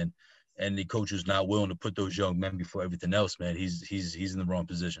journey. And, and the coach is not willing to put those young men before everything else, man, he's in the wrong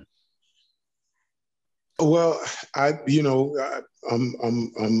position. Well, I'm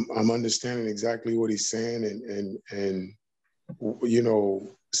understanding exactly what he's saying, and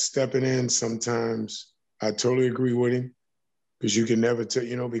stepping in sometimes. I totally agree with him, because you can never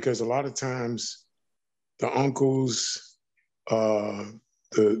tell, because a lot of times the uncles, the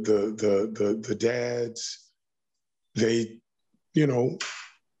dads, they,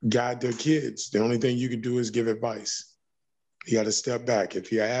 guide their kids. The only thing you can do is give advice. You got to step back.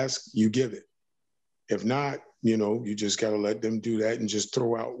 If you ask, you give it. If not, you just got to let them do that and just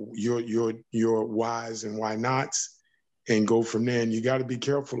throw out your whys and why nots and go from there. And you got to be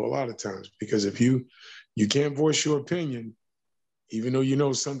careful a lot of times, because if you can't voice your opinion, even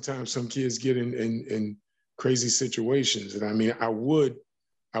though sometimes some kids get in crazy situations. And I mean, I would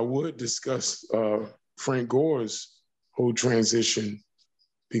discuss Frank Gore's whole transition,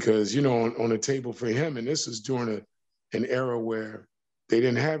 because on the table for him, and this is during an era where they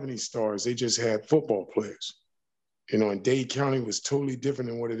didn't have any stars. They just had football players. And Dade County was totally different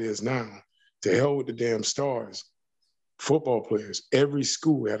than what it is now. To hell with the damn stars. Football players. Every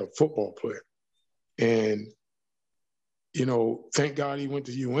school had a football player. And, thank God he went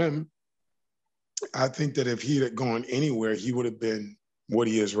to UM. I think that if he had gone anywhere, he would have been what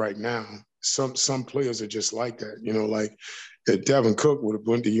he is right now. Some players are just like that. Like if Devin Cook would have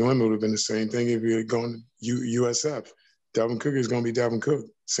went to UM, it would have been the same thing if he had gone to USF. Devin Cook is going to be Devin Cook.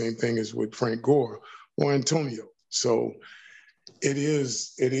 Same thing as with Frank Gore or Antonio. So it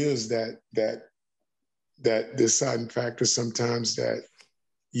is that deciding factor sometimes, that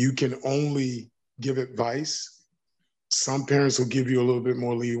you can only give advice. Some parents will give you a little bit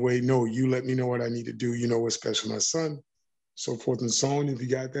more leeway. No, you let me know what I need to do. Especially my son, so forth and so on. If you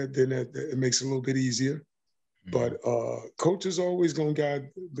got that, then it makes it a little bit easier. Mm-hmm. But coach is always going to guide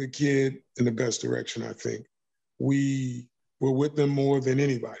the kid in the best direction, I think. We're with them more than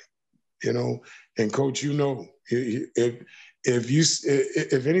anybody, and coach, if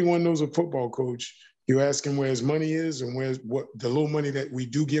anyone knows a football coach, you ask him where his money is and what the little money that we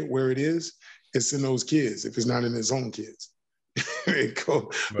do get, where it is, it's in those kids. If it's not in his own kids,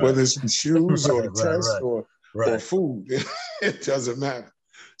 whether it's in shoes or test or food, it doesn't matter.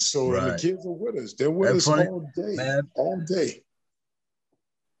 So and the kids are with us. They're with us all day, man. All day.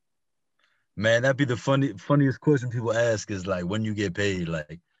 Man, that'd be the funniest question people ask is like, when you get paid,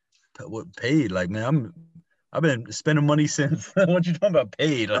 like what paid? Like, man, I've been spending money since. What you talking about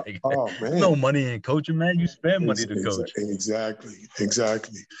paid? Like, man, no money in coaching, man. You spend money to coach. Exactly.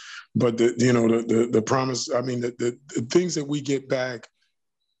 But the promise. I mean, the things that we get back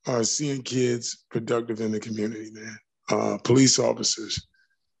are seeing kids productive in the community, man. Police officers,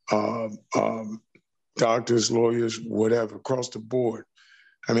 doctors, lawyers, whatever, across the board.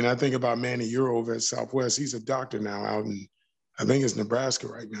 I mean, I think about Manny Euro over at Southwest. He's a doctor now out in, I think it's Nebraska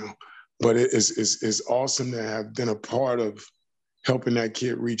right now. But it's awesome to have been a part of helping that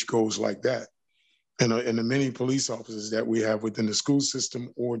kid reach goals like that. And the many police officers that we have within the school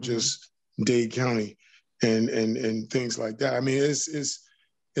system or just Dade County and things like that. I mean, it's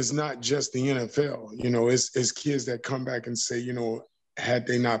not just the NFL. It's kids that come back and say, had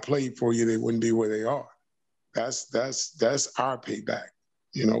they not played for you, they wouldn't be where they are. That's our payback.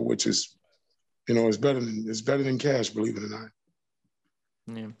 Which is, it's better than cash, believe it or not.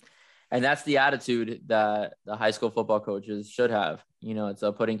 Yeah. And that's the attitude that the high school football coaches should have. It's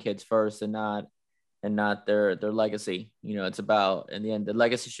putting kids first and not their legacy. It's about, in the end, the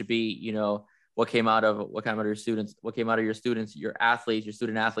legacy should be, what came out of your students, your athletes, your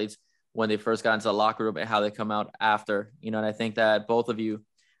student athletes, when they first got into the locker room and how they come out after, and I think that both of you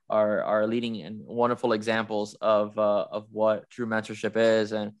are leading and wonderful examples of what true mentorship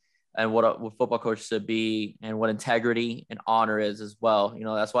is and what football coach should be and what integrity and honor is as well.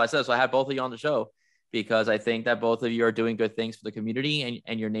 That's why I said, so I had both of you on the show, because I think that both of you are doing good things for the community,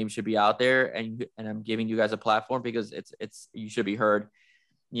 and your name should be out there, and I'm giving you guys a platform because you should be heard,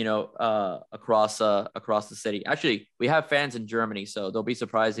 across the city. Actually, we have fans in Germany, so they'll be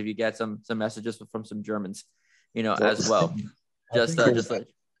surprised if you get some messages from some Germans, as well.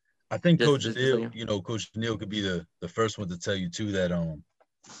 I think Coach Neal, Coach Neal could be the first one to tell you too that I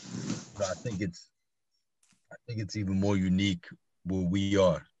think it's even more unique where we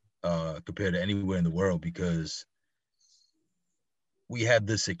are compared to anywhere in the world, because we have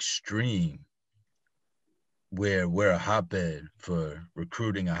this extreme where we're a hotbed for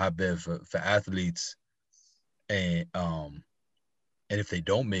recruiting, a hotbed for athletes, and if they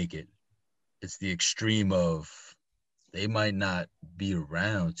don't make it, it's the extreme of they might not be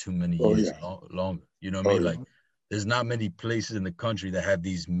around too many years longer. You know what I mean? Like there's not many places in the country that have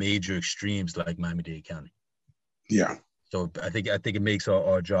these major extremes like Miami-Dade County. Yeah. So I think it makes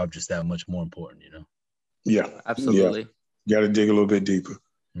our job just that much more important, you know? Yeah. Absolutely. Yeah. You got to dig a little bit deeper.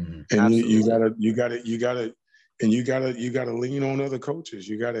 Mm-hmm. And you gotta lean on other coaches.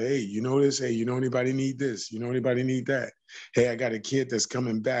 You gotta, hey, you know this, hey, you know anybody need this, you know anybody need that. Hey, I got a kid that's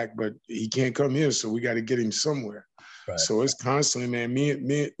coming back, but he can't come here, so we got to get him somewhere. Right. So it's constantly,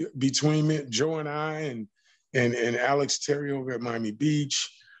 man. Between Joe and I and Alex Terry over at Miami Beach,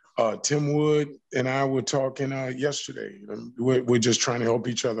 Tim Wood and I were talking yesterday. We're just trying to help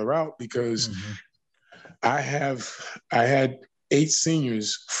each other out because I had 8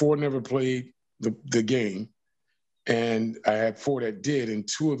 seniors, 4 never played the game, and I had 4 that did, and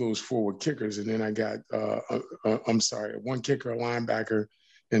 2 of those 4 were kickers, and then I got 1 kicker, a linebacker,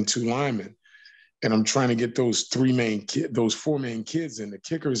 and 2 linemen. And I'm trying to get those 4 main kids in. The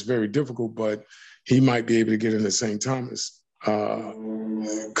kicker is very difficult, but he might be able to get in at St. Thomas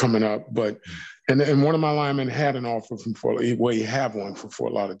coming up. But and one of my linemen had an offer from Fort. Well, he have one for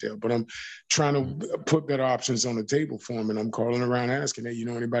Fort Lauderdale. But I'm trying to put better options on the table for him, and I'm calling around asking, hey, you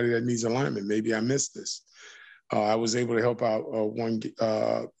know anybody that needs a lineman? Maybe I missed this. I was able to help out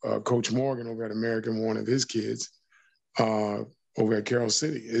Coach Morgan over at American, one of his kids. Over at Carroll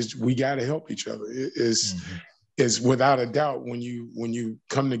City. We got to help each other. It's without a doubt when you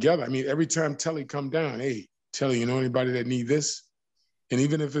come together. I mean, every time Telly come down, hey, Telly, you know anybody that need this? And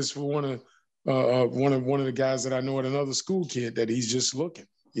even if it's for one of the guys that I know at another school kid that he's just looking,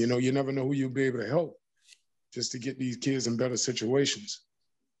 you know, you never know who you'll be able to help just to get these kids in better situations.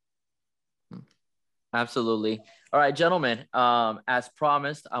 Absolutely. All right, gentlemen, as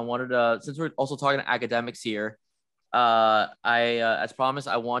promised, I wanted to, since we're also talking academics here, as promised,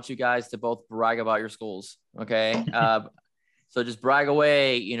 I want you guys to both brag about your schools. Okay. So just brag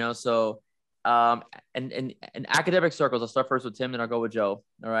away, you know, so, in academic circles, I'll start first with Tim, then I'll go with Joe.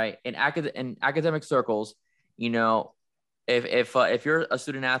 All right. In academic circles, you know, if you're a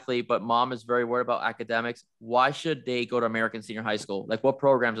student athlete, but mom is very worried about academics, why should they go to American Senior High School? Like, what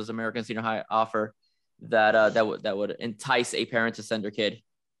programs does American Senior High offer that would entice a parent to send their kid?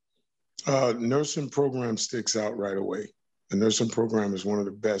 Nursing program sticks out right away. The nursing program is one of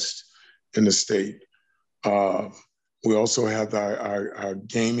the best in the state. We also have our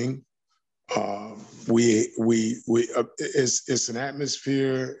gaming. It's an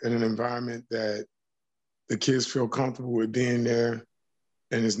atmosphere and an environment that the kids feel comfortable with being there,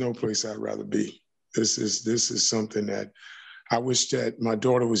 and there's no place I'd rather be. This is something that I wish that my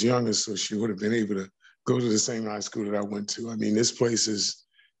daughter was younger so she would have been able to go to the same high school that I went to. I mean, this place is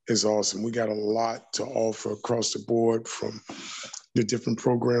awesome. We got a lot to offer across the board from the different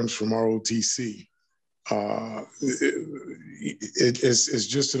programs from ROTC. It's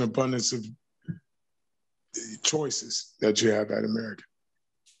just an abundance of choices that you have at American.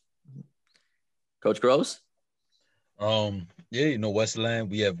 Coach Gross? Yeah, you know, Westland,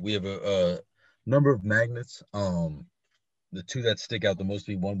 we have a number of magnets. The 2 that stick out the most,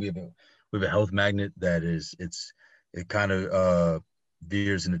 we have a health magnet that it kind of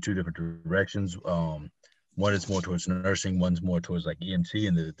veers into 2 different directions. One is more towards nursing, one's more towards like EMT,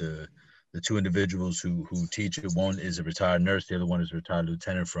 and the 2 individuals who teach it, one is a retired nurse, the other one is a retired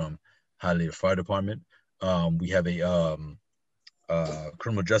lieutenant from Hialeah Fire Department. We have a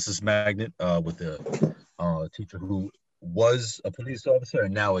criminal justice magnet with a teacher who was a police officer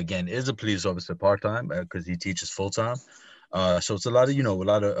and now again is a police officer part-time because he teaches full-time. So it's a lot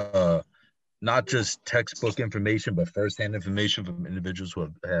of not just textbook information, but firsthand information from individuals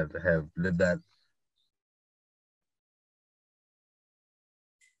who have lived that.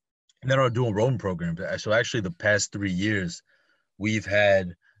 And then our dual enrollment program. So actually the past 3 years, we've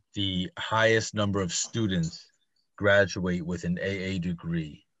had the highest number of students graduate with an AA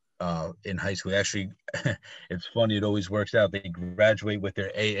degree in high school. Actually, it's funny, it always works out. They graduate with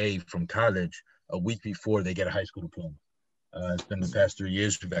their AA from college a week before they get a high school diploma. It's been the past 3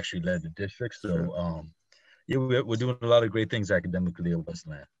 years we've actually led the district. So yeah, we're doing a lot of great things academically at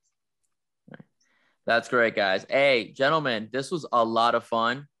Westland. That's great, guys. Hey, gentlemen, this was a lot of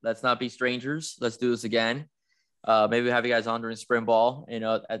fun. Let's not be strangers. Let's do this again. Maybe we'll have you guys on during spring ball, you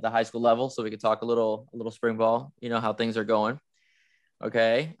know, at the high school level, so we could talk a little spring ball, you know, how things are going.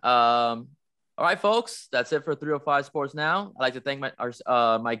 Okay. All right, folks, that's it for 305 Sports Now. I'd like to thank my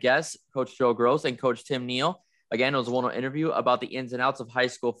guests, Coach Joe Gross and Coach Tim Neal. Again, it was a wonderful interview about the ins and outs of high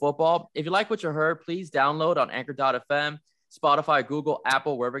school football. If you like what you heard, please download on Anchor.fm, Spotify, Google,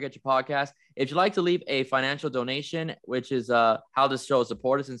 Apple, wherever you get your podcast. If you'd like to leave a financial donation, which is how this show is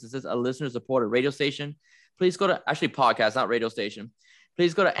supported, since this is a listener-supported radio station, please go to, actually podcast, not radio station. Please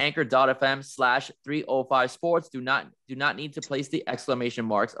Please go to anchor.fm/305sports. Do not need to place the exclamation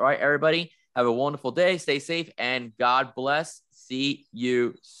marks. All right, everybody, have a wonderful day. Stay safe and God bless. See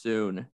you soon.